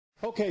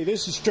Okay,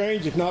 this is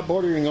strange if not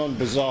bordering on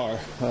bizarre.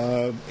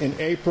 In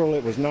April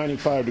it was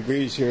 95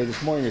 degrees here.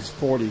 This morning it's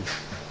 40. It's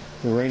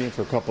been raining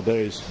for a couple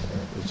days.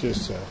 It's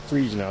just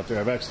freezing out there.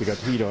 I've actually got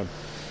the heat on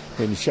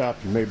in the shop.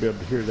 You may be able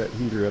to hear that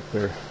heater up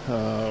there.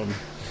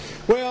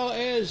 Well,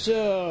 as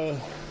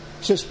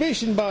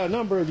suspicion by a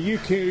number of the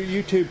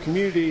YouTube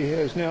community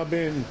has now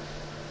been,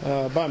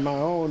 by my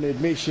own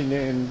admission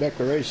and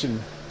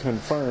declaration,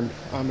 confirmed,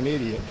 I'm an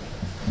idiot.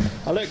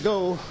 I let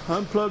go,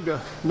 unplugged a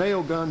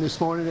nail gun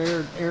this morning,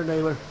 air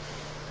nailer,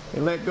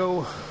 and let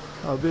go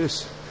of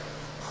this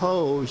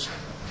hose,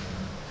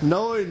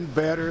 knowing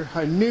better.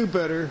 I knew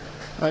better.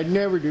 I'd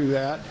never do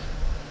that,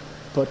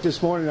 but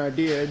this morning I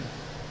did,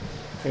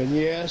 and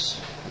yes,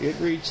 it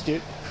reached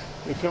it.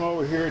 It come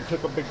over here and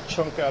took a big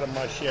chunk out of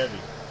my Chevy,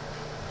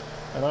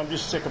 and I'm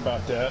just sick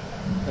about that,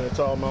 and it's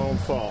all my own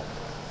fault.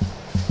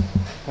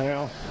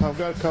 Now, I've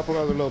got a couple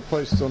other little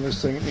places on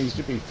this thing that needs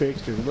to be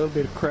fixed. There's a little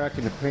bit of crack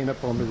in the paint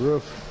up on the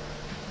roof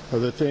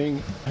of the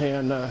thing,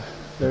 and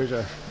there's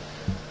a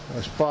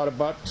spot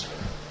about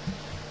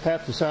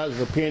half the size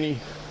of a penny.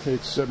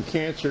 It's some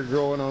cancer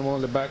growing on one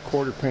of the back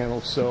quarter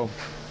panels, so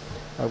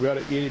I've got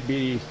a itty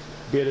bitty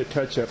bit of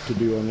touch up to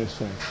do on this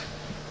thing.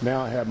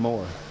 Now I have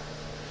more,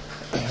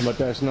 but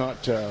that's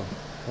not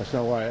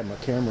why I have my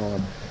camera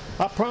on.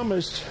 I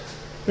promised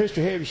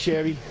Mr. Heavy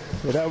Chevy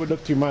that I would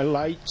look through my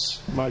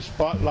lights, my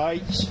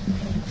spotlights,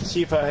 to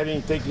see if I had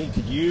anything he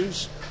could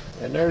use,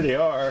 and there they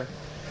are.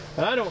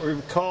 And I don't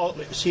recall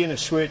seeing a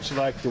switch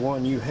like the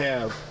one you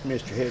have,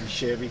 Mr. Heavy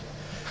Chevy,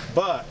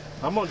 but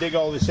I'm going to dig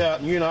all this out,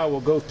 and you and I will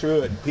go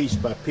through it piece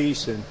by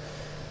piece, and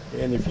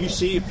if you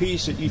see a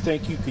piece that you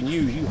think you can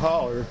use, you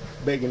holler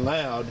big and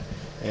loud,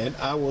 and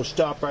I will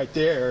stop right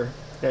there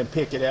and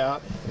pick it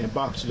out and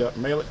box it up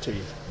and mail it to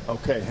you.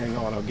 Okay, hang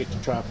on, I'll get the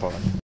tripod.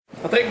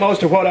 I think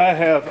most of what I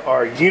have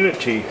are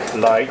Unity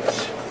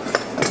lights.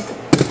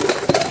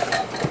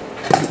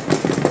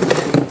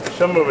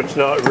 Some of it's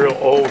not real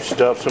old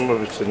stuff, some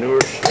of it's the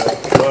newer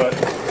stuff, but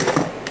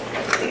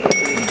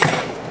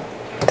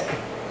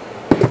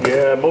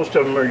yeah, most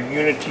of them are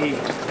Unity.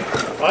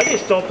 I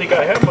just don't think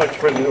I have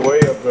much in the way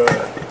of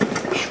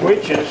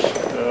switches.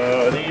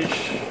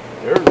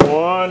 There's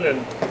one,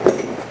 and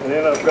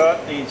then I've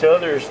got these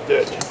others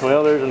that,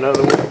 well, there's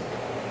another one.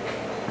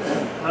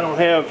 I don't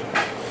have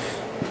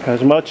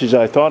as much as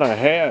I thought I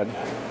had.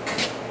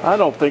 I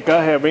don't think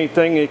I have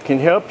anything that can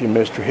help you,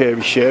 Mr.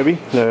 Heavy Chevy.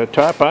 The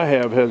type I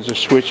have has a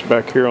switch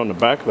back here on the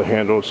back of the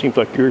handle. It seems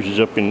like yours is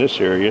up in this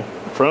area,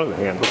 in front of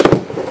the handle.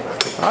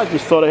 I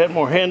just thought I had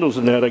more handles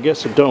than that. I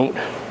guess I don't.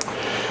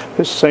 It's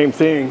the same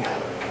thing.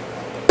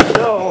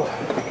 So,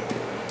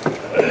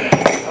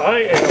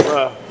 I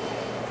am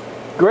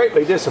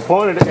greatly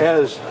disappointed,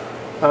 as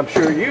I'm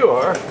sure you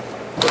are,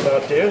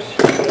 about this.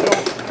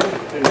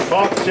 There's a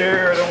box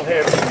there. I don't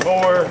have any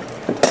more.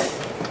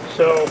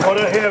 So what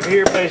I have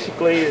here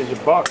basically is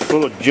a box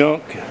full of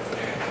junk.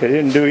 It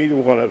didn't do either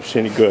one of us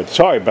any good.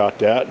 Sorry about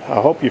that. I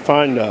hope you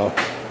find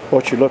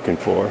what you're looking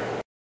for.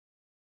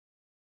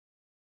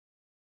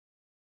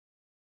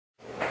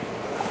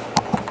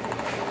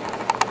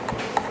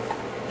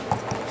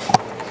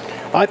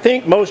 I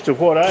think most of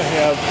what I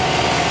have,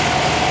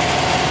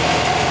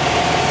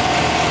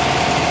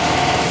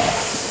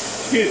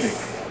 excuse me,